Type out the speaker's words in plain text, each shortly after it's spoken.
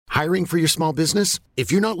Hiring for your small business?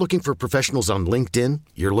 If you're not looking for professionals on LinkedIn,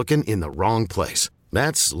 you're looking in the wrong place.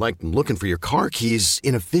 That's like looking for your car keys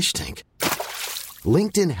in a fish tank.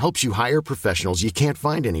 LinkedIn helps you hire professionals you can't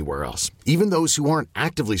find anywhere else, even those who aren't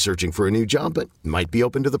actively searching for a new job but might be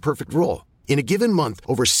open to the perfect role. In a given month,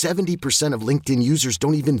 over 70% of LinkedIn users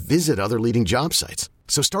don't even visit other leading job sites.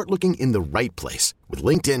 So start looking in the right place. With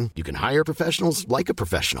LinkedIn, you can hire professionals like a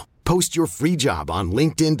professional. Post your free job on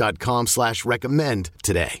linkedin.com/recommend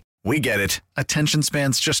today. We get it. Attention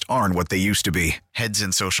spans just aren't what they used to be. Heads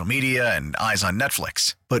in social media and eyes on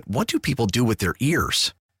Netflix. But what do people do with their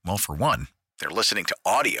ears? Well, for one, they're listening to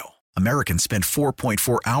audio. Americans spend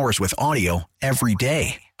 4.4 hours with audio every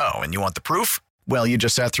day. Oh, and you want the proof? Well, you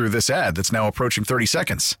just sat through this ad that's now approaching 30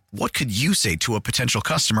 seconds. What could you say to a potential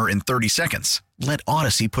customer in 30 seconds? Let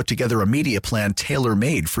Odyssey put together a media plan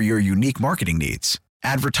tailor-made for your unique marketing needs.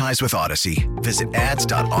 Advertise with Odyssey. Visit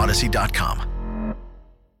ads.odyssey.com.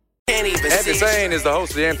 Anthony Sain is the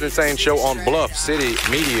host of the Anthony Sain Show on Bluff City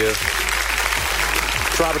Media.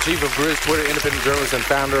 Tribal Chief of Grizz Twitter, independent journalist and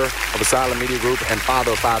founder of Asylum Media Group, and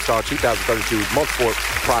father of five-star 2032 multi-sport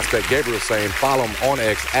prospect Gabriel Sain. Follow him on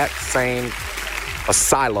X at Sain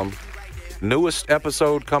Asylum. Newest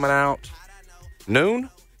episode coming out noon.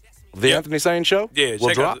 The Anthony Sain Show. Yeah,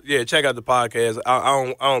 check out the podcast.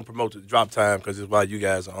 I don't promote the drop time because it's why you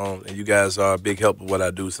guys are on, and you guys are a big help of what I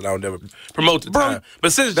do, so I don't never promote the time.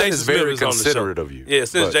 But since Jason Smith is on the show, considerate of you. Yeah,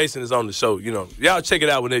 Jason is on the show, y'all check it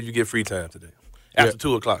out whenever you get free time today. After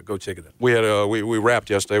 2 o'clock, go check it out. We had we wrapped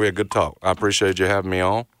yesterday. We had a good talk. I appreciate you having me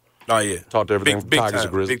on. Oh, yeah. Talked to everything from Tigers to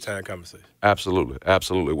Grizzlies. Big time conversation.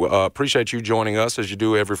 Absolutely. Well, appreciate you joining us as you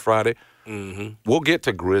do every Friday. Mm-hmm. We'll get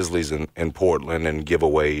to Grizzlies in Portland and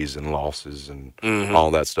giveaways and losses and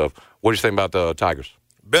all that stuff. What do you think about the Tigers?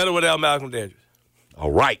 Better without Malcolm Dandridge.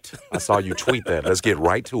 All right. I saw you tweet that. Let's get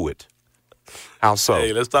right to it. How so?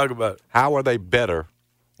 Hey, let's talk about it. How are they better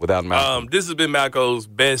without Malcolm? This has been Malcolm's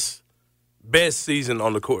best season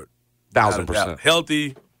on the court. 1,000%.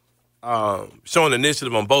 Healthy, showing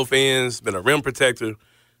initiative on both ends, been a rim protector,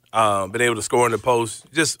 been able to score in the post,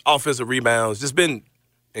 just offensive rebounds, just been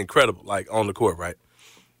incredible, on the court, right?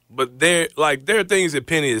 But there are things that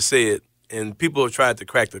Penny has said, and people have tried to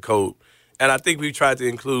crack the code. And I think we tried to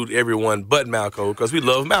include everyone but Malco because we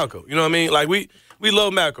love Malco. You know what I mean? We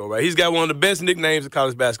love Malco, right? He's got one of the best nicknames in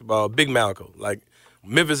college basketball, Big Malco.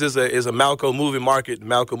 Memphis is a Malco movie market.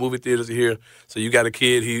 Malco movie theaters are here. So you got a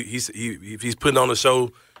kid, he's putting on a show,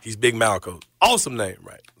 he's Big Malco. Awesome name,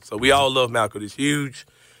 right? So we all love Malco. This huge,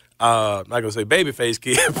 I'm not gonna say babyface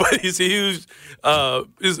kid, but he's a huge,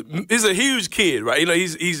 he's a huge kid, right?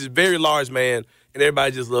 He's a very large man, and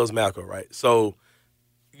everybody just loves Malco, right? So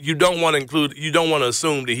you don't want to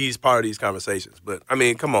assume that he's part of these conversations. But I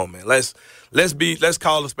mean, come on, man. Let's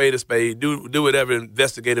call a spade a spade. Do whatever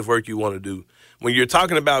investigative work you want to do. When you're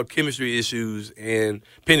talking about chemistry issues and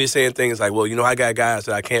Penny saying things like, well, I got guys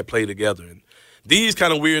that I can't play together, and these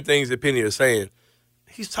kind of weird things that Penny is saying,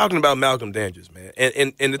 he's talking about Malcolm Dandridge, man.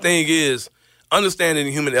 And the thing is, understanding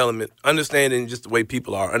the human element, understanding just the way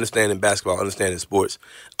people are, understanding basketball, understanding sports.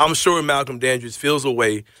 I'm sure Malcolm Dandridge feels a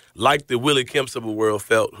way like the Willie Kemps of the world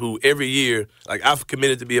felt, who every year, I've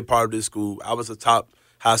committed to be a part of this school. I was a top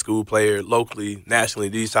high school player locally, nationally,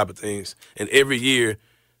 these type of things. And every year,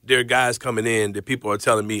 there are guys coming in that people are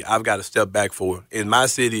telling me I've got to step back for. In my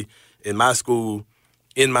city, in my school,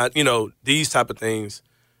 in my, these type of things.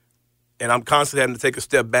 And I'm constantly having to take a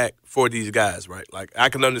step back for these guys, right? I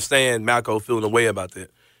can understand Malco feeling a way about that.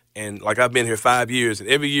 And, I've been here 5 years, and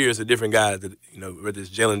every year is a different guy that, whether it's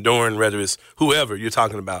Jalen Doran, whether it's whoever you're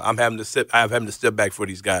talking about, I'm having to step back for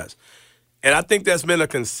these guys. And I think that's been a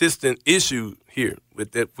consistent issue here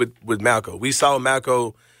with Malco. We saw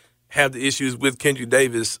Malco have the issues with Kendrick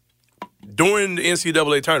Davis during the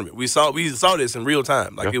NCAA tournament. We saw this in real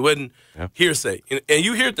time. It wasn't hearsay. And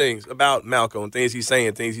you hear things about Malco and things he's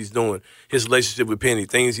saying, things he's doing, his relationship with Penny,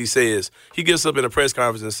 things he says. He gets up in a press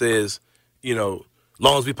conference and says,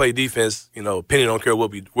 long as we play defense, Penny don't care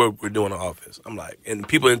what we're doing on offense. I'm like, and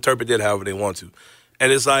people interpret that however they want to.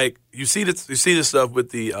 And it's you see this stuff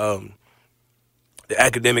with the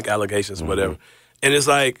academic allegations or whatever. And it's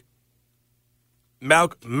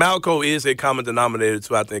Malco is a common denominator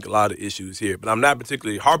to, I think, a lot of issues here. But I'm not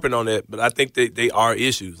particularly harping on that, but I think they are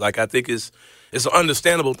issues. I think it's an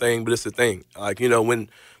understandable thing, but it's a thing.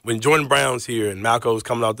 When Jordan Brown's here and Malco's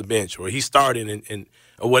coming off the bench, or he's starting and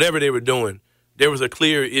or whatever they were doing, there was a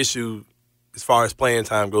clear issue as far as playing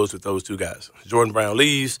time goes with those two guys. Jordan Brown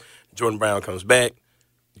leaves, Jordan Brown comes back,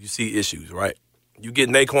 you see issues, right? You get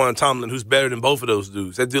Naquan Tomlin, who's better than both of those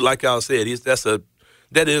dudes. That dude, like y'all said,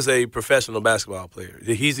 that is a professional basketball player.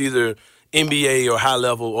 He's either NBA or high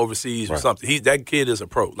level overseas or something. That kid is a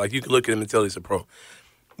pro. Like, you can look at him and tell he's a pro.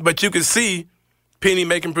 But you can see Penny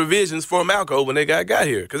making provisions for Malco when they got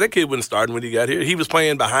here, because that kid wasn't starting when he got here. He was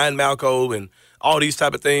playing behind Malco and all these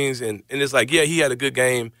type of things, and it's like, yeah, he had a good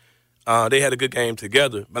game. They had a good game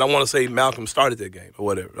together, but I want to say Malcolm started that game or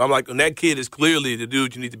whatever. I'm like, and that kid is clearly the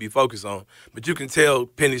dude you need to be focused on. But you can tell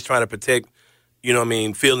Penny's trying to protect,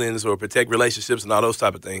 feelings or protect relationships and all those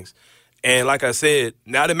type of things. And like I said,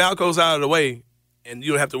 now that Malco's out of the way and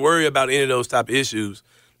you don't have to worry about any of those type of issues,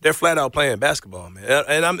 they're flat out playing basketball, man.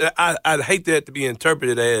 And I hate that to be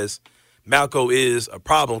interpreted as Malco is a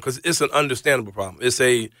problem, because it's an understandable problem. It's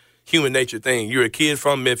a human nature thing. You're a kid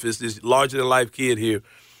from Memphis, this larger-than-life kid here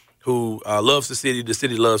who loves the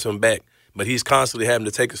city loves him back, but he's constantly having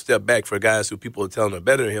to take a step back for guys who people are telling are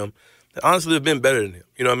better than him. That honestly have been better than him.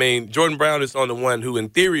 You know what I mean? Jordan Brown is on the one who, in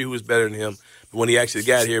theory, who is better than him, but when he actually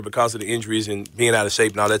got here because of the injuries and being out of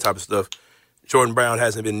shape and all that type of stuff, Jordan Brown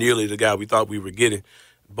hasn't been nearly the guy we thought we were getting.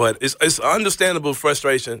 But it's understandable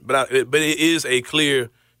frustration, but it is a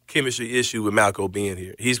clear chemistry issue with Malco being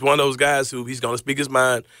here. He's one of those guys who he's going to speak his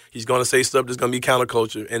mind. He's going to say stuff that's going to be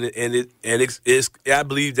counterculture, and I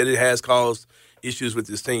believe that it has caused issues with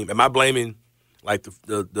this team. Am I blaming like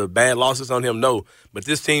the bad losses on him? No, but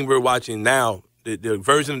this team we're watching now, the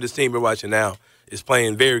version of this team we're watching now, is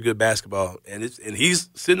playing very good basketball, and he's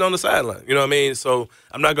sitting on the sideline. You know what I mean? So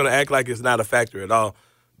I'm not going to act like it's not a factor at all.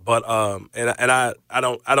 But I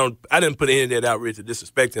didn't put any of that out to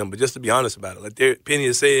disrespect him, but just to be honest about it. Like Penny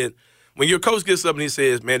has said, when your coach gets up and he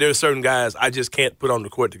says, man, there are certain guys I just can't put on the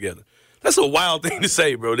court together. That's a wild thing to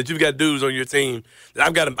say, bro, that you've got dudes on your team that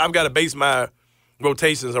I've got to base my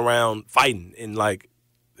rotations around fighting and like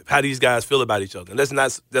how these guys feel about each other. And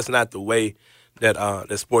that's not the way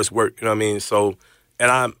that sports work, you know what I mean? So,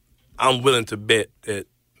 and I'm willing to bet that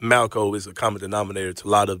Malco is a common denominator to a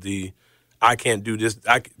lot of the I can't do this.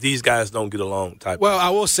 These guys don't get along type. Well, I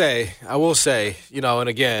will say, and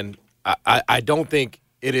again, I don't think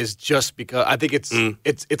it is just because I think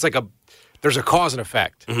it's like there's a cause and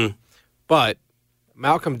effect. Mm-hmm. But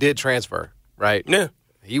Malcolm did transfer, right? Yeah,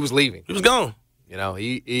 he was leaving. He was gone.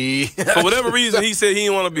 He for whatever reason he said he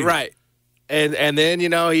didn't want to be right. And then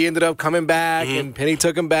he ended up coming back, and Penny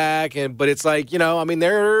took him back, but it's like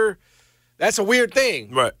that's a weird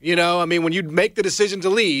thing, right? When you make the decision to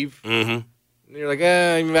leave. Mm-hmm. You're like,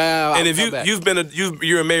 and if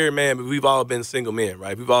you're a married man, but we've all been single men,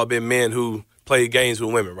 right? We've all been men who play games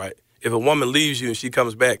with women, right? If a woman leaves you and she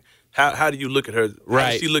comes back, how do you look at her? Right.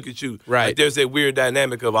 How does she look at you? Right. Like, there's that weird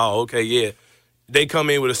dynamic of, they come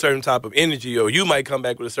in with a certain type of energy, or you might come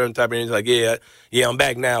back with a certain type of energy, like, I'm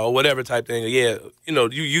back now, or whatever type thing. Yeah,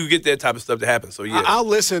 you get that type of stuff to happen. So yeah, I'll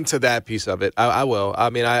listen to that piece of it. I will.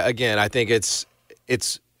 I mean, I think it's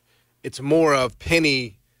more of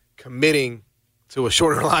Penny committing to a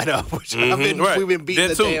shorter lineup, which we've been beating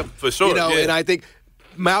that the too, damn, for sure. And I think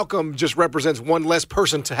Malcolm just represents one less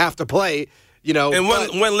person to have to play, and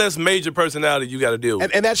one less major personality you got to deal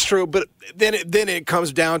with. And that's true, but then it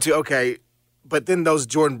comes down to, okay, but then those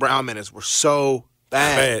Jordan Brown minutes were so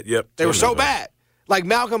bad. Yep. They were so bad. Like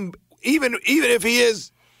Malcolm, even if he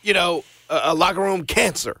is, a locker room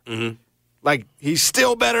cancer, like he's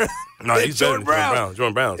still better. No, he's Jordan Brown.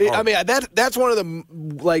 Jordan Brown. I mean, that's one of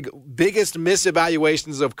the biggest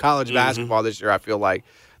misevaluations of college basketball this year. I feel like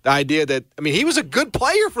the idea that he was a good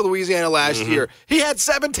player for Louisiana last year. He had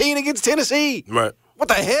 17 against Tennessee. Right. What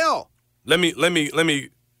the hell? Let me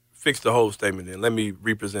fix the whole statement. Then let me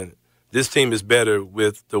represent it. This team is better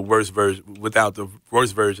without the worst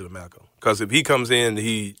version of Malcolm. Because if he comes in,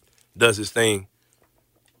 he does his thing.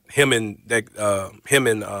 Him and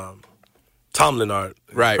Tomlin are an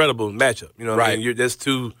incredible matchup. You know what I mean? There's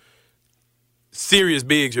two serious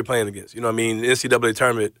bigs you're playing against. You know what I mean? The NCAA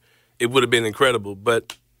tournament, it would have been incredible,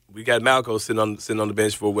 but we got Malco sitting on the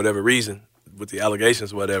bench for whatever reason, with the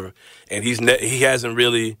allegations or whatever, and he hasn't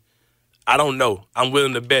really. I don't know. I'm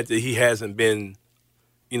willing to bet that he hasn't been,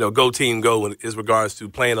 go team go in as regards to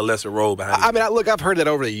playing a lesser role behind. I've heard that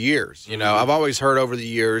over the years. I've always heard over the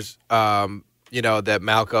years, that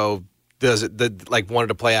Malco wanted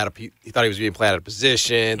to play out of. He thought he was being played out of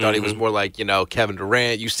position. Thought he was more like Kevin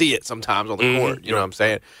Durant. You see it sometimes on the court. You know what I'm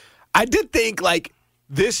saying? I did think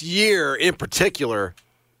this year in particular,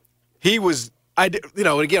 he was.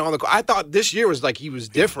 Again on the court. I thought this year was he was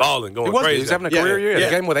different. Balling, going crazy. He was having a career year. He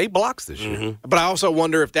came with 8 blocks this year. But I also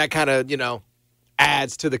wonder if that kind of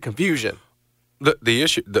adds to the confusion. The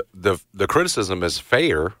issue, the criticism is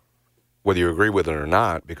fair, whether you agree with it or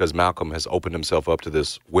not, because Malcolm has opened himself up to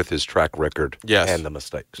this with his track record and the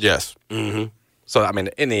mistakes. Yes. So,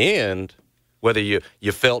 in the end, whether you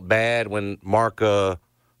felt bad when Mark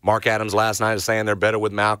Mark Adams last night is saying they're better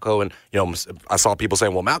with Malco. And, I saw people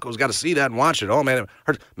saying, well, Malco's got to see that and watch it. Oh, man.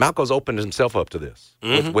 Malco's opened himself up to this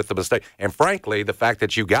with the mistake. And, frankly, the fact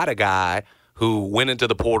that you got a guy who went into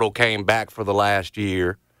the portal, came back for the last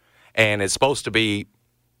year, and it's supposed to be,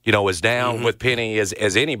 as down with Penny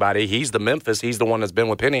as anybody. He's the Memphis. He's the one that's been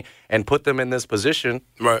with Penny and put them in this position.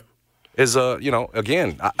 Right. Is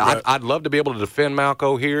again, I'd love to be able to defend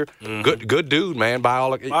Malco here. Good dude, man. By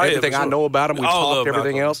everything I know about him, we talked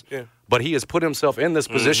everything else. Yeah. But he has put himself in this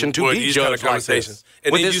position to be judged like this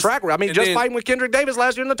with his track record. I mean, just fighting with Kendrick Davis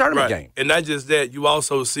last year in the tournament game. And not just that, you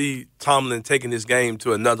also see Tomlin taking this game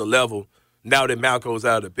to another level now that Malco's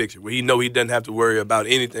out of the picture, where he doesn't have to worry about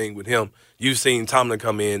anything with him. You've seen Tomlin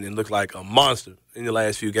come in and look like a monster in the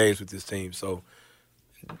last few games with this team. So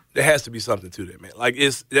there has to be something to that, man. Like,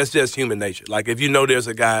 that's just human nature. Like, if there's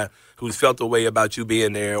a guy who's felt a way about you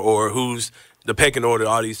being there or who's the pecking order,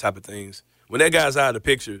 all these type of things, when that guy's out of the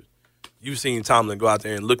picture, you've seen Tomlin go out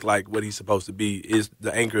there and look like what he's supposed to be, is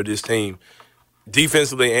the anchor of this team,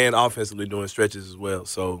 defensively and offensively doing stretches as well.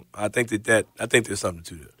 So I think there's something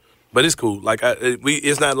to that. But it's cool. Like,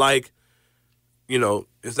 it's not like,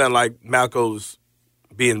 it's not like Malco's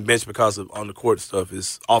being benched because of on the court stuff.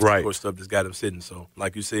 It's off the court stuff that's got him sitting. So,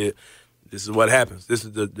 like you said, this is what happens. This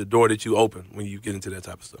is the door that you open when you get into that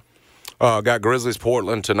type of stuff. Got Grizzlies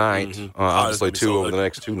Portland tonight. Obviously, two over the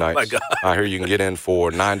next 2 nights. Oh, my God. I hear you can get in for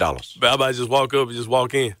 $9. But I might just walk up and just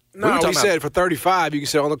walk in. No, we said for $35 you can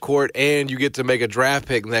sit on the court and you get to make a draft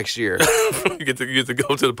pick next year. you get to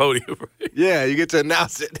go to the podium. Right? Yeah, you get to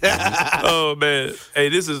announce it. Oh man, hey,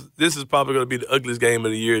 this is probably going to be the ugliest game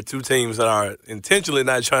of the year. Two teams that are intentionally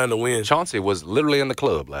not trying to win. Chauncey was literally in the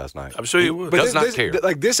club last night. I'm sure he was. But does not care.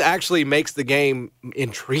 Like, this actually makes the game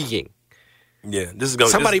intriguing. Yeah, this is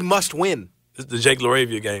going. Somebody must win. This is the Jake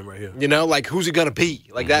LaRavia game right here. Like, who's it going to be?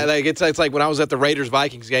 Like, that. Like, it's like when I was at the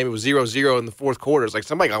Raiders-Vikings game, it was 0-0 in the fourth quarter. It's like,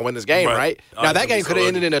 somebody got to win this game, right? Now, that game could have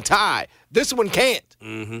ended in a tie. This one can't.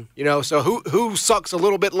 Mm-hmm. So who sucks a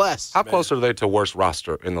little bit less? How close are they to worst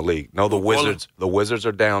roster in the league? No, the Wizards. The Wizards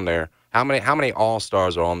are down there. How many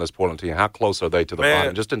All-Stars are on this Portland team? How close are they to the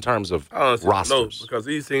final, just in terms of rosters? No, because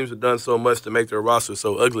these teams have done so much to make their roster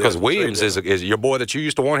so ugly. Because Williams is your boy that you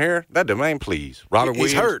used to want here. That domain, please. Robert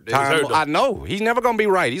Williams. He's hurt. I know. He's never going to be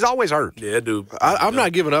right. He's always hurt. Yeah, dude. I'm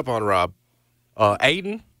not giving up on Rob.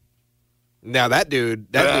 Aiden? Now, that dude's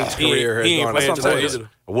career has gone. That's what I'm saying.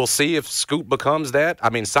 We'll see if Scoot becomes that. I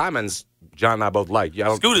mean, Simons, John and I both like.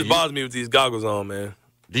 Scoot has bothered me with these goggles on, man.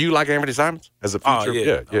 Do you like Anthony Simons as a future?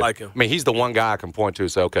 Yeah, I like him. I mean, he's the one guy I can point to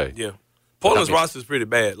and say, okay. Yeah. Portland's roster is pretty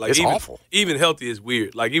bad. Like, it's awful. Even healthy is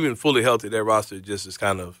weird. Like, even fully healthy, their roster just is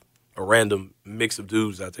kind of a random mix of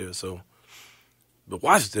dudes out there. So, but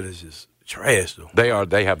Washington is just trash, though. They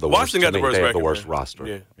have the worst. Washington got the worst record. The worst roster.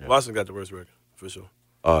 Yeah. Washington got the worst record for sure.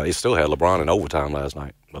 He still had LeBron in overtime last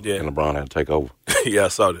night. And LeBron had to take over. Yeah, I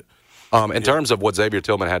saw that. In terms of what Xavier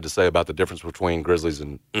Tillman had to say about the difference between Grizzlies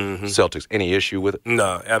and Celtics, any issue with it?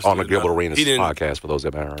 No, absolutely on the Gilbert Arenas podcast for those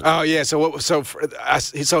that haven't heard. Oh yeah, so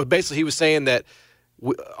basically he was saying that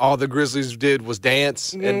all the Grizzlies did was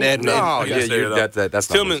dance, and then that's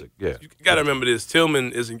Tillman. Yeah, you got to remember this.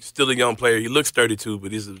 Tillman is still a young player. He looks 32,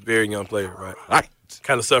 but he's a very young player, right? Right.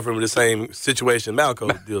 Kind of suffering with the same situation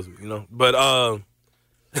Malco deals with, But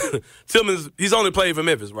he's only played for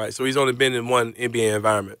Memphis, right? So he's only been in one NBA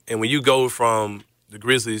environment. And when you go from the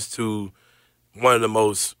Grizzlies to one of the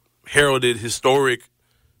most heralded, historic,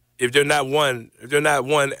 if they're not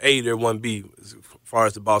 1A, they're 1B as far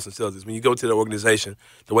as the Boston Celtics. When you go to the organization,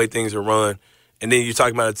 the way things are run, and then you're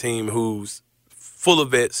talking about a team who's full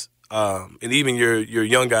of vets, and even your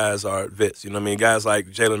young guys are vets. You know what I mean? Guys like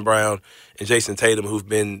Jaylen Brown and Jason Tatum who've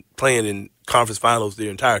been playing in conference finals their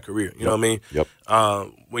entire career. You know what I mean? Yep.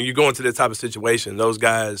 When you go into that type of situation, those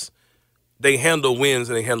guys, they handle wins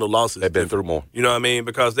and they handle losses. They've been through more. You know what I mean?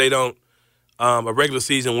 Because they don't a regular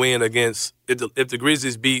season win against if the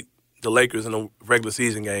Grizzlies beat the Lakers in a regular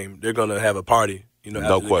season game, they're going to have a party. After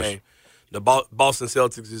no the question. Game. The Boston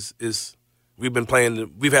Celtics is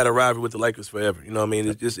we've had a rivalry with the Lakers forever. You know what I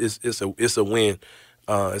mean? It's a win.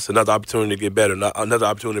 It's another opportunity to get better. Another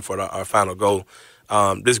opportunity for our final goal.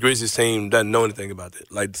 This Grizzlies team doesn't know anything about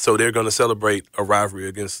that. So they're going to celebrate a rivalry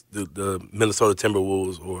against the Minnesota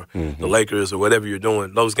Timberwolves or the Lakers or whatever you're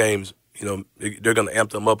doing. Those games, they're going to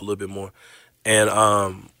amp them up a little bit more. And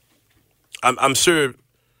I'm sure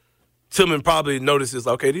Tillman probably notices,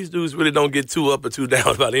 okay, these dudes really don't get too up or too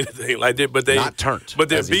down about anything like that. But not turned. But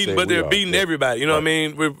they're beating everybody. You know what I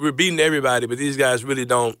mean? We're beating everybody, but these guys really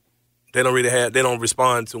don't. They don't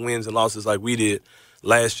respond to wins and losses like we did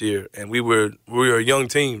last year. And we were a young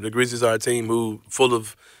team. The Grizzlies are a team who full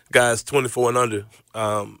of guys 24 and under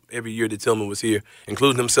every year that Tillman was here,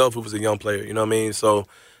 including himself, who was a young player. You know what I mean? So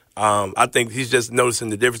I think he's just noticing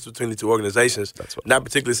the difference between the two organizations. Not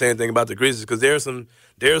particularly saying anything about the Grizzlies, because there's some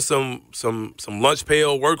lunch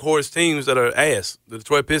pail workhorse teams that are ass. The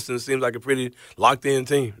Detroit Pistons seems like a pretty locked in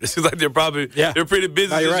team. It seems like they're pretty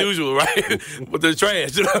business as usual, right? But they're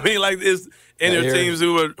trash. You know what I mean? Like this, and they're teams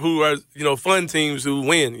who are fun teams who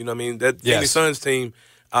win. You know what I mean? That Phoenix Suns team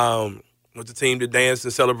was the team that danced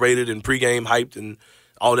and celebrated and pregame hyped and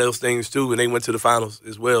all those things too, and they went to the finals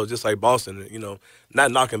as well, just like Boston. You know,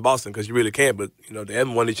 not knocking Boston because you really can't, but you know they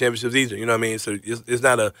haven't won the championships either. You know what I mean? So it's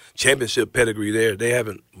not a championship pedigree there. They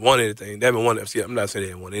haven't won anything. They haven't won. See, I'm not saying they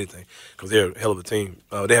haven't won anything because they're a hell of a team.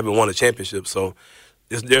 They haven't won a championship, so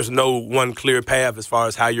there's no one clear path as far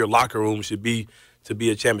as how your locker room should be to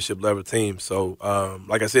be a championship level team. So,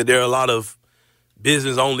 like I said, there are a lot of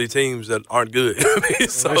business only teams that aren't good.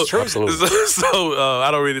 So, that's true. Absolutely. So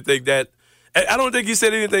I don't really think that. I don't think he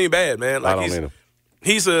said anything bad, man. Like I don't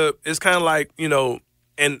either. It's kind of like, you know,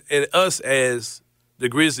 and us as the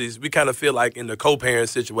Grizzlies, we kind of feel like in the co-parent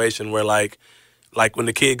situation where like when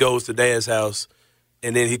the kid goes to dad's house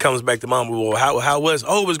and then he comes back to mom, well, how was?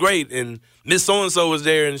 Oh, it was great. And Miss So-and-so was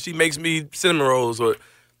there and she makes me cinnamon rolls or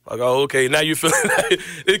like, oh, okay, now you're feeling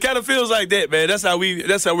it kind of feels like that, man. That's how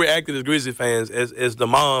we're acting as Grizzly fans, as the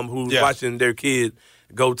mom who's watching their kid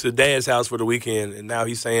go to dad's house for the weekend, and now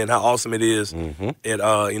he's saying how awesome it is at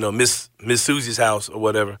Miss Susie's house or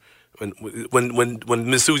whatever. When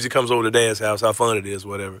Miss Susie comes over to dad's house, how fun it is,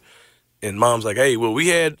 whatever. And mom's like, hey, well, we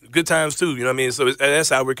had good times too. You know what I mean? So that's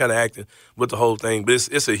how we're kind of acting with the whole thing. But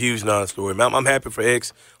it's a huge non-story. I'm happy for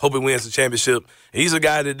X. Hope he wins the championship. And he's a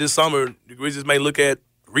guy that this summer the Grizzlies may look at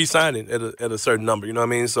re-signing at a certain number. You know what I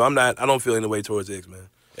mean? So I don't feel any way towards X, man.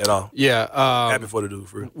 At all. Yeah. Happy for the dude.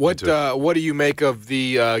 For what do you make of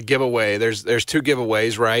the giveaway? There's two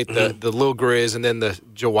giveaways, right? Mm-hmm. The Lil Grizz and then the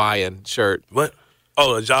Jawaiian shirt. What?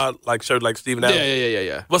 Oh, a jaw like shirt like Steven Adams?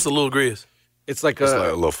 Yeah. What's a Lil Grizz? It's like a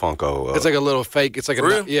little Funko. It's like a little fake. It's like For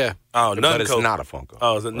real? Yeah. Oh, Nunco. But it's not a Funko.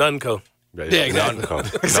 Oh, it's a Nunco. Yeah, exactly.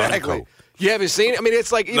 Nunco. Exactly. Nunco. You haven't seen it? I mean,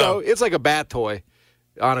 it's like, it's like a bat toy,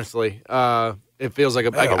 honestly. It feels like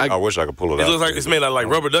I wish I could pull it out. It looks like it's made out of like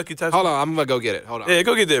rubber ducky type. Hold on, I'm gonna go get it. Hold on. Yeah,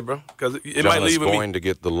 go get that, bro. Because it John might is leave with me. going to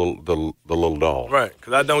get the little doll. Right,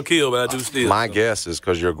 because I don't kill, but I do steal. My guess is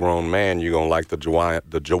because you're a grown man, you're gonna like the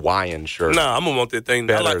Jawaiian shirt. Nah, I'm gonna want that thing.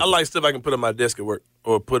 I like stuff I can put on my desk at work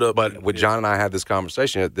or put up. But with John and I had this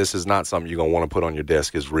conversation, this is not something you're gonna want to put on your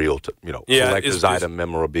desk. Is real, collector's item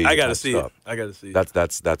memorabilia. I gotta see it. I gotta see it.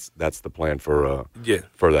 That's the plan for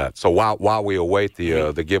that. So while we await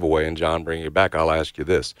the giveaway and John bringing it back, I'll ask you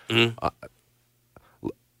this. Mm-hmm.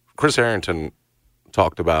 Chris Harrington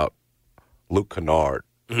talked about Luke Kennard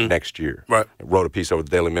next year. Right. Wrote a piece over the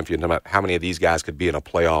Daily Memphian talking about how many of these guys could be in a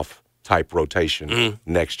playoff type rotation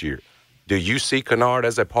next year. Do you see Kennard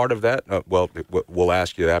as a part of that? We'll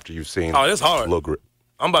ask you after you've seen. Oh, it's hard. Luke.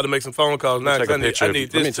 I'm about to make some phone calls now. I need this Let me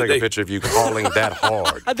today. take a picture of you calling that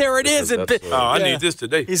hard. There it is. I need this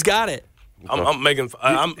today. He's got it. I'm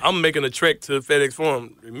making a trek to FedEx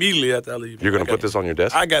Forum immediately after I leave. You're going to put this on your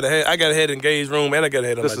desk? I got to head in Gage's room and I got to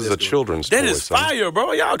head on my desk. This is a children's toy. That is fire,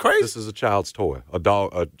 bro. Y'all crazy. This is a child's toy, a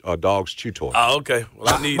dog's chew toy. Oh, okay.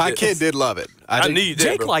 Well, I need my that. kid did love it. I need that,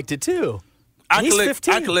 Jake bro. liked it too. He's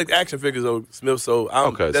 15. I collect action figures, though, Smith. So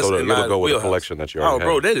okay, that's so in you'll my go with wheelhouse. the collection that you already have.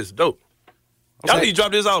 Oh, bro, that is dope. Y'all need to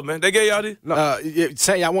drop this off, man. They gave y'all this?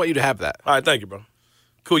 Say I want you to have that. All right, thank you, bro.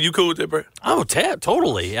 Cool. You cool with that, bro? Oh,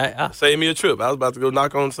 totally. Save me a trip. I was about to go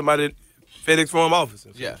knock on somebody at FedEx Forum office.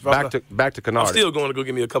 Yeah. Back to Kennard. I'm still going to go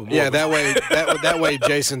get me a couple more. Yeah, that way,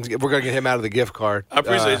 Jason, we're gonna get him out of the gift card. I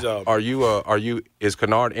appreciate y'all. Is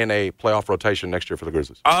Kennard in a playoff rotation next year for the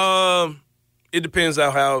Grizzlies? It depends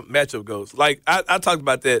on how matchup goes. Like I talked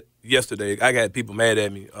about that yesterday. I got people mad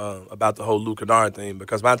at me about the whole Luke Kennard thing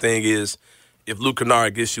because my thing is, if Luke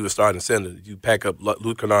Kennard gets you a starting center, you pack up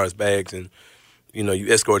Luke Kennard's bags and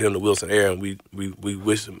you escort him to Wilson Air, and we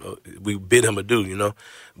wish him, we bid him adieu,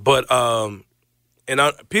 But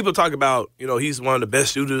people talk about he's one of the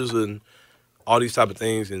best shooters and all these type of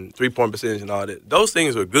things and 3-point percentage and all that. Those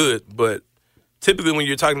things are good, but typically when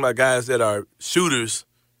you're talking about guys that are shooters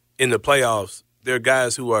in the playoffs, they're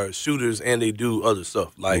guys who are shooters and they do other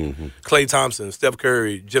stuff. Like Klay Thompson, Steph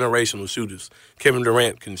Curry, generational shooters. Kevin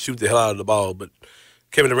Durant can shoot the hell out of the ball, but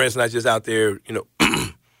Kevin Durant's not just out there,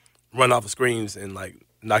 run off of screens and,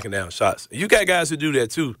 knocking down shots. You got guys who do that,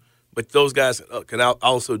 too, but those guys can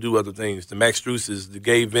also do other things. The Max Struess's, the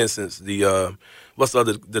Gabe Vincent's, the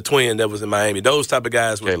the twin that was in Miami. Those type of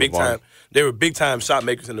guys were big-time. They were big-time shot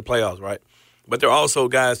makers in the playoffs, right? But they're also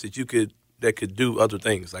guys that could do other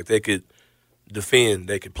things. Like, they could defend,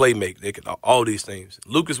 they can play make, they can all these things.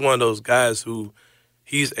 Luke is one of those guys who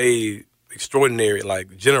he's a extraordinary, like,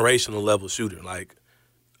 generational level shooter. Like,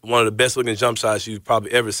 one of the best looking jump shots you've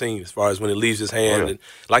probably ever seen as far as when it leaves his hand. And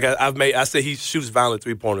like I say he shoots violent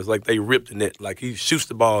 3-pointers. Like, they rip the net. Like, he shoots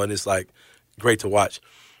the ball, and it's, like, great to watch.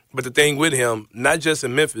 But the thing with him, not just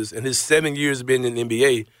in Memphis, in his 7 years of being in the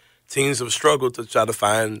NBA, teams have struggled to try to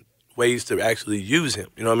find ways to actually use him.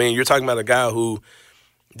 You know what I mean? You're talking about a guy who,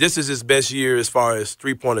 this is his best year as far as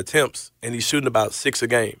 3-point attempts, and he's shooting about 6 a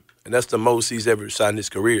game. And that's the most he's ever shot in his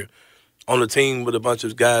career. On a team with a bunch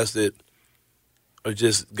of guys that are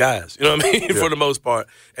just guys, you know what I mean, for the most part.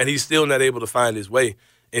 And he's still not able to find his way.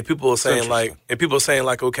 And people are saying,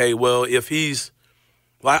 like, okay, well, if he's,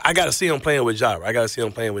 well, I got to see him playing with Ja, right? I got to see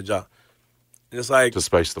him playing with Ja. And it's like, to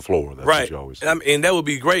space the floor. That's what you always say. And that would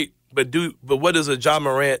be great. But what does a Ja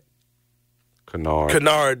Morant,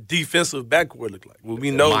 Kennard defensive backcourt look like? Well,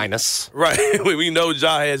 we know minus, right? We know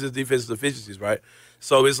Ja has his defensive deficiencies, right?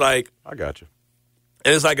 So it's like, I got you.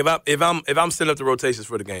 And it's like if I'm setting up the rotations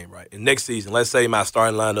for the game, right? And next season, let's say my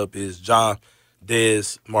starting lineup is Ja,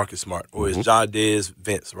 Dez, Marcus Smart, or it's Ja, Dez,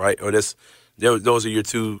 Vince, right? Or those are your 1,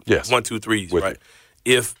 2, 3s, right?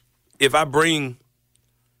 If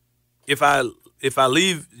I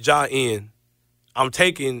leave Ja in, I'm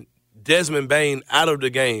taking Desmond Bane out of the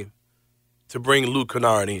game to bring Luke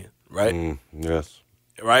Kennard in, right? Yes.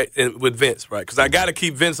 Right, and with Vince, right? Because I got to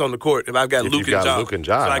keep Vince on the court if I've got Luke and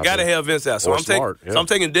Ja. So I got to have Vince out. So I'm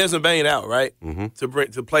taking Desmond Bane out, right?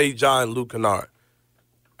 To play Ja and Luke Kennard.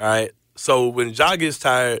 All right. So when Ja gets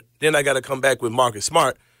tired, then I got to come back with Marcus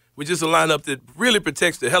Smart, which is a lineup that really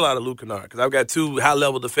protects the hell out of Luke Kennard. Because I've got 2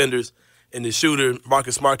 high-level defenders and the shooter.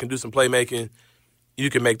 Marcus Smart can do some playmaking.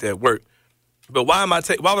 You can make that work. But why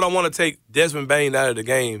would I want to take Desmond Bane out of the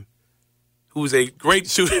game, who's a great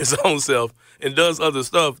shooter his own self and does other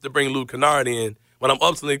stuff, to bring Luke Kennard in when I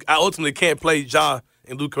ultimately can't play Ja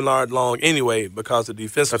and Luke Kennard long anyway because of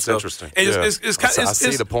defensive stuff. That's interesting. And I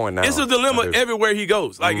see the point now. It's a dilemma everywhere he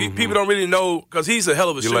goes. Like, people don't really know, because he's a hell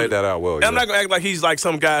of a shooter. You laid that out well. And I'm not going to act like he's like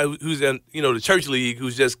some guy who's in the church league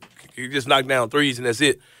who's just knock down threes and that's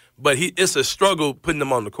it. But it's a struggle putting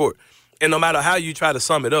him on the court. And no matter how you try to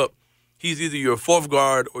sum it up, he's either your 4th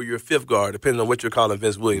guard or your 5th guard, depending on what you're calling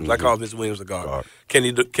Vince Williams. I call Vince Williams a guard. Can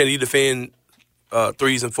he defend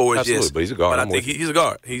 3s and 4s? Absolutely, yes. but he's a guard. But I think he's a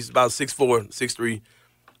guard. He's about 6'4", 6'3".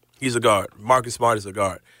 He's a guard. Marcus Smart is a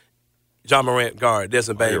guard. Ja Morant, guard.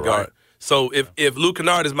 Desmond Bane, guard. Right. So if Luke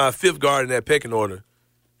Kennard is my 5th guard in that pecking order,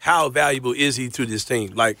 how valuable is he to this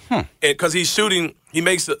team? Like, because he's shooting, he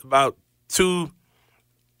makes about 2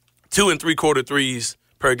 3/4 threes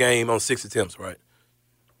per game on 6 attempts, right?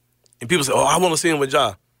 And people say, I want to see him with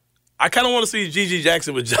Ja. I kind of want to see Gigi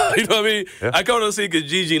Jackson with Ja. You know what I mean? Yeah. I kind of want to see could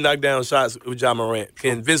Gigi knock down shots with Ja Morant.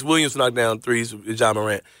 Can Vince Williams knock down threes with Ja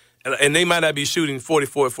Morant? And they might not be shooting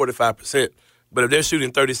 44, 45%. But if they're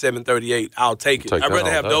shooting 37, 38, I'll take it. I'd rather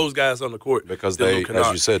have those guys on the court. Because they,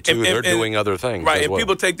 as you said, too, they're doing other things. Right, and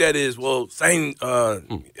people take that as, well, Sain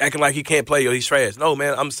acting like he can't play or he's trash. No,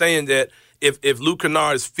 man, I'm saying that if Luke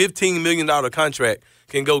Kennard's $15 million contract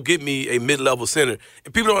can go get me a mid-level center.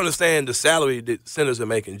 And people don't understand the salary that centers are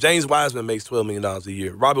making. James Wiseman makes $12 million a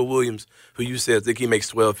year. Robert Williams, who you said, I think he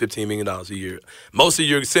makes $12, $15 million a year. Most of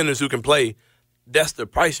your centers who can play, that's the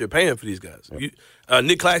price you're paying for these guys.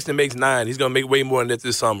 Nick Claxton makes $9 million. He's going to make way more than that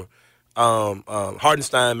this summer.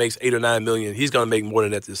 Hardenstein makes $8 or $9 million. He's going to make more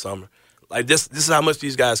than that this summer. Like, this is how much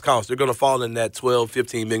these guys cost. They're going to fall in that $12,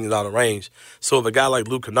 $15 million range. So if a guy like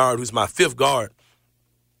Luke Kennard, who's my 5th guard,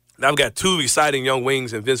 and I've got 2 exciting young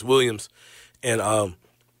wings in Vince Williams and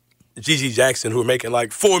Gigi Jackson, who are making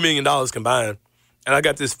like $4 million combined. And I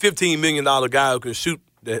got this $15 million guy who can shoot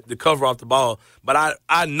the cover off the ball. But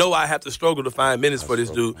I know I have to struggle to find minutes for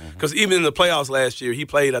this dude. Because even in the playoffs last year, he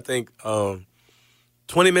played, I think, 20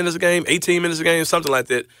 minutes a game, 18 minutes a game, something like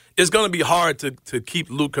that. It's going to be hard to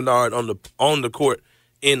keep Luke Kennard on the court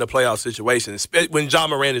in the playoff situation, when Ja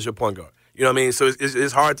Morant is your point guard. You know what I mean? So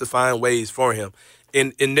it's hard to find ways for him.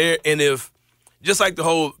 And if just like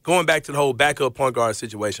going back to the whole backup point guard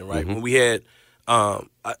situation, right? When we had, and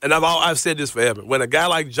I've said this forever, when a guy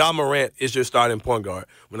like Ja Morant is your starting point guard,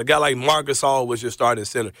 when a guy like Marc Gasol was your starting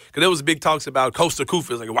center, because there was big talks about Kosta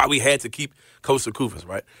Koufas, like why we had to keep Kosta Koufas,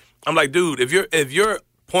 right? I'm like, dude, if you're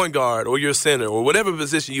point guard or your center or whatever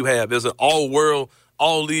position you have as an all-world,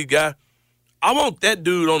 all-league guy, I want that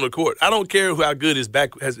dude on the court. I don't care how good his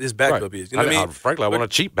backup is. You know what I mean? Frankly, I want a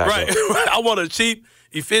cheap backup. Right. I want a cheap,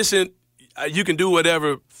 efficient, you can do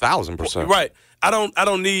whatever. 1,000%. Right. You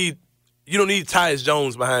don't need Tyus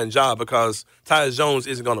Jones behind Ja, because Tyus Jones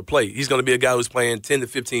isn't going to play. He's going to be a guy who's playing 10 to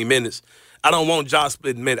 15 minutes. I don't want Josh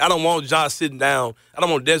splitting minutes. I don't want Josh sitting down. I don't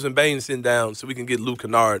want Desmond Bain sitting down so we can get Luke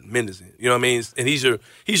Kennard minutes in. You know what I mean? And he's your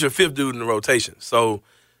fifth dude in the rotation. So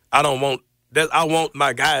I don't want that. I want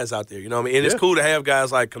my guys out there. You know what I mean? And it's cool to have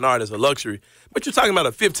guys like Kennard as a luxury. But you're talking about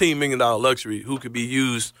a $15 million luxury who could be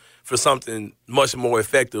used for something much more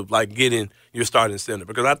effective, like getting your starting center.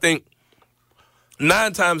 Because I think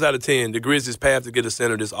 9 times out of 10, the Grizzlies' path to get a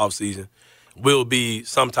center this offseason will be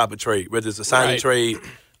some type of trade, whether it's a signing trade,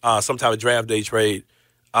 some type of draft day trade.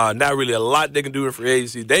 Not really a lot they can do in free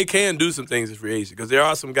agency. They can do some things in free agency because there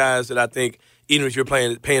are some guys that I think, even if you're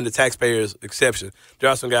paying the taxpayers exception, there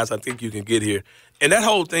are some guys I think you can get here. And that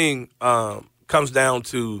whole thing comes down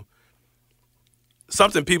to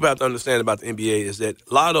something people have to understand about the NBA is that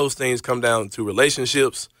a lot of those things come down to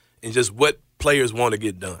relationships and just what players want to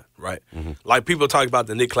get done, right? Mm-hmm. Like people talk about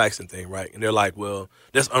the Nick Claxton thing, right? And they're like, well,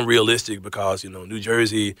 that's unrealistic because, New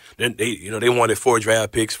Jersey, they wanted 4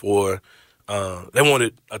 draft picks for they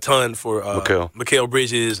wanted a ton for Mikal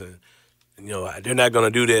Bridges and they're not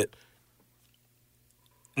going to do that.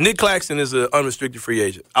 Nick Claxton is an unrestricted free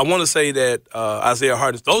agent. I want to say that Isaiah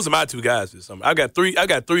Hartenstein, those are my 2 guys this summer. I got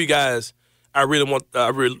three guys I would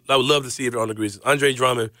love to see if they're on the Grizzlies. Andre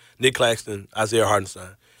Drummond, Nick Claxton, Isaiah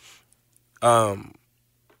Hartenstein.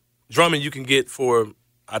 Drummond you can get for,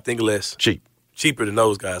 I think, less. Cheaper than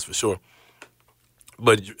those guys for sure.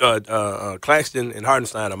 But Claxton and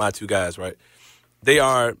Hartenstein are my 2 guys, right? They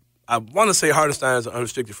are, I want to say Hartenstein is an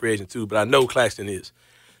unrestricted free agent too, but I know Claxton is.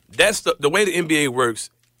 That's the way the NBA works.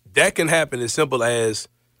 That can happen as simple as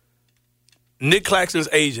Nick Claxton's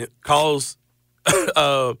agent calls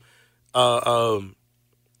Zach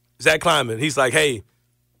Kleiman. He's like, hey,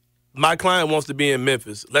 my client wants to be in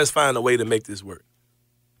Memphis. Let's find a way to make this work.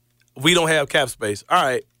 We don't have cap space. All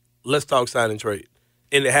right, let's talk sign and trade.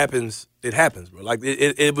 And it happens, bro. Like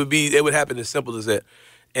it would happen as simple as that.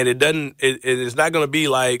 And it's not going to be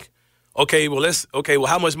like, well,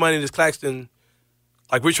 how much money does Claxton,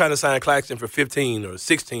 like we're trying to sign Claxton for 15 or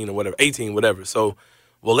 16 or whatever, 18, whatever. So,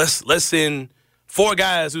 well, let's send 4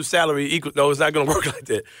 guys whose salary equal. No, it's not going to work like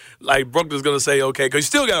that. Like Brooklyn's going to say, okay, because you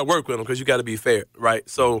still got to work with them because you got to be fair, right?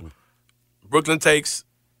 So Brooklyn takes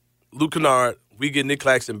Luke Kennard. We get Nick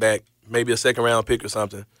Claxton back, maybe a second-round pick or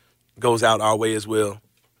something, goes out our way as well,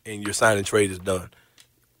 and your sign and trade is done.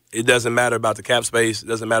 It doesn't matter about the cap space. It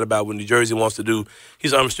doesn't matter about what New Jersey wants to do.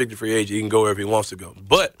 He's an unrestricted free agent. He can go wherever he wants to go.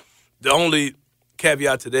 But the only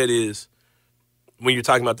caveat to that is when you're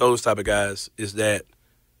talking about those type of guys is that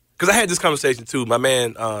because I had this conversation too. My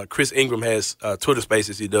man Chris Ingram has Twitter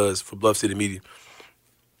Spaces he does for Bluff City Media,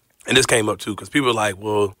 and this came up too because people are like,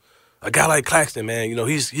 "Well, a guy like Claxton, man,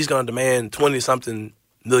 he's going to demand $20-something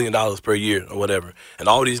million per year or whatever, and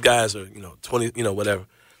all these guys are 20, whatever."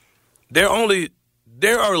 There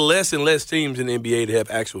are less and less teams in the NBA that have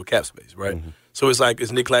actual cap space, right? Mm-hmm. So it's like,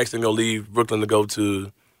 is Nick Claxton going to leave Brooklyn to go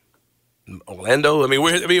to Orlando? I mean,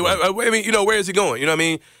 where is he going? You know what I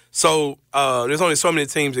mean? So there's only so many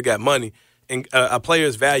teams that got money, and a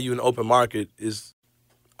player's value in the open market is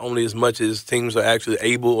only as much as teams are actually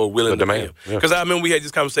able or willing to pay him. Because I remember we had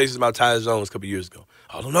these conversations about Tyus Jones a couple years ago.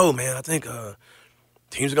 I don't know, man. I think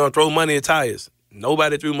teams are going to throw money at Tyus.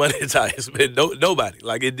 Nobody threw money at Tyus, man. Nobody.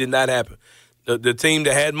 Like, it did not happen. The team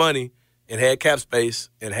that had money and had cap space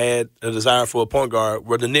and had a desire for a point guard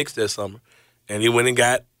were the Knicks that summer. And he went and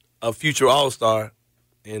got a future All-Star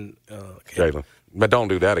in Jalen. But don't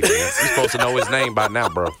do that again. You're supposed to know his name by now,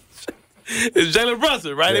 bro. It's Jalen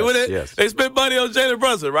Brunson, right? Yes. They spent money on Jalen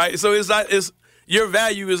Brunson, right? So it's your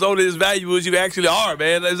value is only as valuable as you actually are,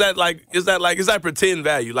 man. Is that pretend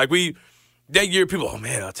value? Like that year, people, oh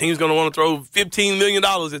man, our team's gonna want to throw $15 million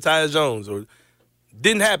at Tyus Jones, or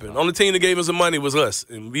didn't happen. Only team that gave him some money was us,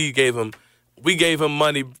 and we gave him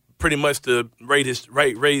money pretty much to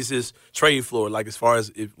raise his trade floor, like as far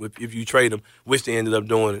as if you trade him, which they ended up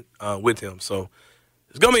doing with him. So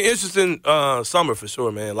it's going to be an interesting summer for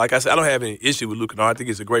sure, man. Like I said, I don't have any issue with Luke Kennard. I think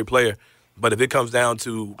he's a great player. But if it comes down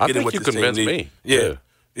to getting what this team needs. Me.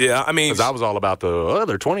 Yeah, I mean. Because I was all about they're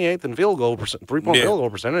 28th in three-point field goal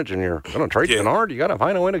percentage, and you're going to trade Kennard. You got to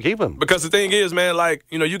find a way to keep him. Because the thing is, man, like,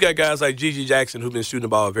 you got guys like Gigi Jackson who've been shooting the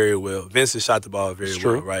ball very well. Vince has shot the ball very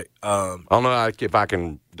well, right? I don't know if I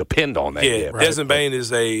can depend on that yet. Right? Desmond Bain is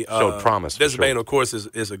showed promise. Desmond Bain, of course,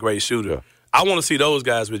 is a great shooter. Yeah. I want to see those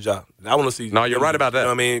guys with Ja. I want to see. No, you're right about that. You know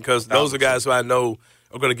what I mean? Because those are guys who I know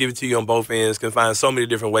are going to give it to you on both ends, can find so many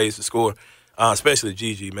different ways to score, especially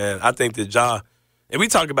Gigi, man. I think that Ja, and we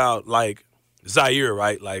talk about, like, Zaire,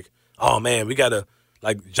 right? Like, oh, man, we got to,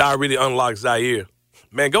 like, Ja really unlocked Zaire.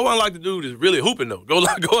 Man, go unlock the dude is really hooping though. Go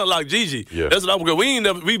unlock Gigi. Yeah. That's what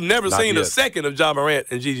we've never Not seen yet. a second of Ja Morant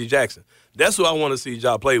and Gigi Jackson. That's who I want to see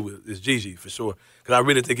Ja play with is Gigi for sure. Because I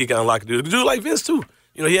really think he can unlock the dude. The dude like Vince too.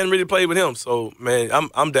 You know, he hadn't really played with him. So man,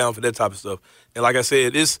 I'm down for that type of stuff. And like I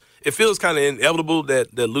said, it feels kind of inevitable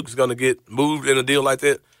that Luke's gonna get moved in a deal like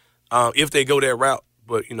that if they go that route.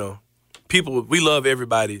 But you know, we love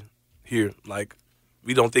everybody here. Like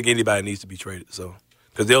we don't think anybody needs to be traded. So.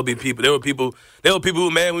 Because there were people who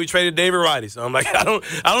were mad when we traded David Roddy. So I'm like, I don't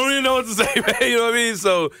even know what to say, man. You know what I mean?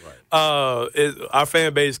 So our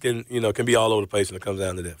fan base can be all over the place when it comes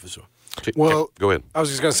down to that for sure. Well, go ahead. I was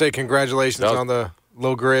just going to say congratulations on the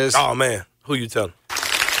Lil Grizz. Oh, man. Who you telling?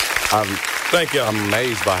 Thank you. I'm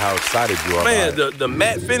amazed by how excited you are. Man, the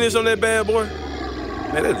matte finish on that bad boy,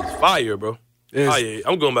 man, that is fire, bro. Yeah,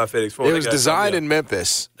 I'm going by FedEx Forum. It was designed in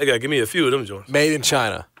Memphis. They got to give me a few of them joints. Made in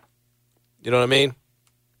China. You know what I mean?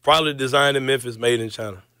 Probably designed in Memphis, made in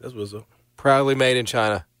China. That's what's up. Proudly made in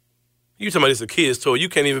China. You talking about it's a kid's toy. You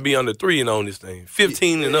can't even be under 3 and on this thing.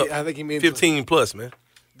 15 and up. I think he means 15 plus, man.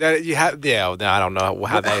 That you have, I don't know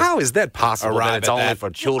how is that possible that it's only for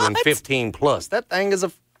children 15 plus? That thing is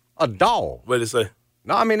a doll. What did it say?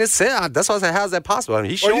 No, I mean, it's sad. That's why I said, how's that possible? I mean,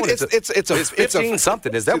 he's showing it's 15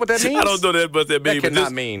 something. Is that what that means? I don't know that, but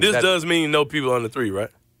that means. This does mean no people under 3, right?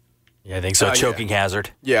 Yeah, I think so. Choking hazard.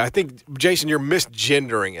 Yeah, I think, Jason, you're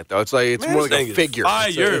misgendering it, though. It's like more like a figure.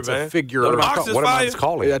 It's a figure. The box is what am I fire.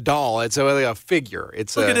 calling it? A doll. It's like a figure.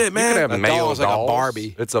 It's Look at that, man. A doll is like a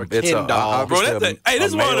Barbie. It's a Ken doll. Bro, this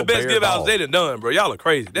is one of the best give outs they done done, bro. Y'all are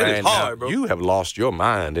crazy. That is hard, bro. You have lost your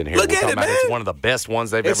mind in here. Look at it, man. It's one of the best ones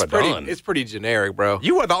they've ever done. It's pretty generic, bro.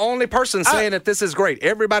 You are the only person saying that this is great.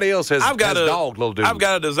 Everybody else has dogged little dude. I've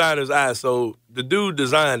got a designer's eye, so the dude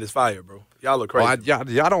designed is fire, bro. Y'all are crazy. Well,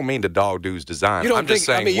 y'all don't mean the dog dude's design. You don't I'm just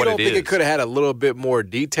saying you don't think it could have had a little bit more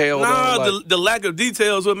detail? Nah, the lack of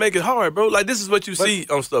details would make it hard, bro. Like, this is what you see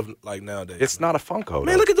on stuff like nowadays. It's not a Funko.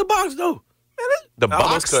 Man, look at the box, though. Man, the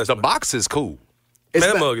box is cool.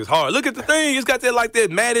 That mug is hard. Look at the thing. It's got that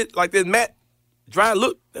matte, dry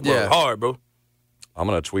look. That mug is hard, bro. I'm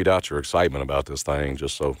gonna tweet out your excitement about this thing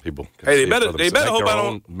just so people can they better hope I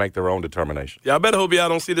don't make their own determination. Yeah, I better hope y'all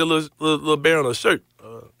don't see the little bear on the shirt,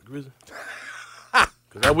 Grizzly.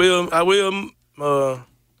 Cause I will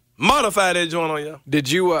modify that joint on y'all. Did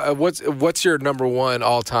you? What's your number one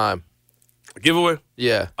all time giveaway?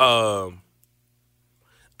 Yeah. I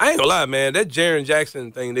ain't gonna lie, man. That Jaren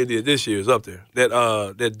Jackson thing they did this year is up there.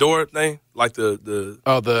 That door thing, like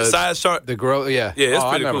the size chart, the growth. Yeah. Yeah, it's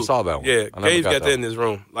pretty cool. I never saw that one. Yeah, Gabe's got that in his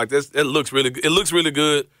room. Like this, it looks really good. It looks really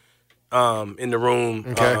good in the room.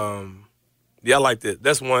 Okay. Yeah, I like that.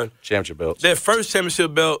 That's one. Championship belts. That first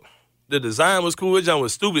championship belt. The design was cool. That joint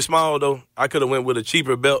was stupid small, though. I could have went with a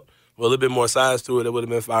cheaper belt with a little bit more size to it. It would have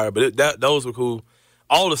been fire. But those were cool.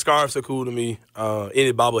 All the scarves are cool to me.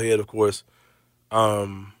 Any bobblehead, of course.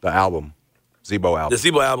 The album. Zebo album.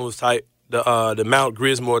 The Zebo album was tight. The Mount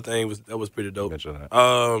Grismore thing was pretty dope. Mention that.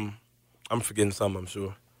 I'm forgetting something, I'm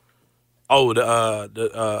sure. Oh,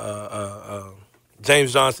 the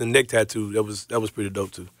James Johnson neck tattoo. That was pretty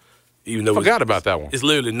dope, too. Even though forgot about that one. It's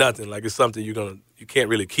literally nothing. Like, it's something you can't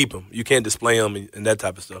really keep them. You can't display them and that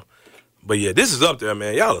type of stuff. But yeah, this is up there,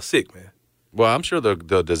 man. Y'all are sick, man. Well, I'm sure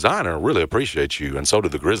the designer really appreciates you, and so do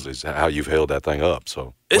the Grizzlies, how you've held that thing up.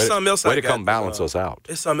 So it's something else. Way to come balance us out.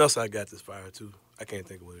 It's something else I got this fire too. I can't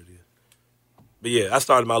think of what it is. But yeah, I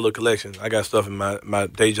started my little collection. I got stuff in my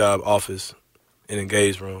day job office and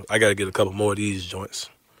engaged room. I got to get a couple more of these joints.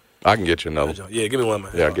 I can get you another. Yeah, give me one,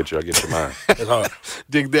 man. Yeah, I'll get you mine. It's hard.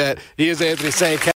 Dig that. He is Anthony Sain.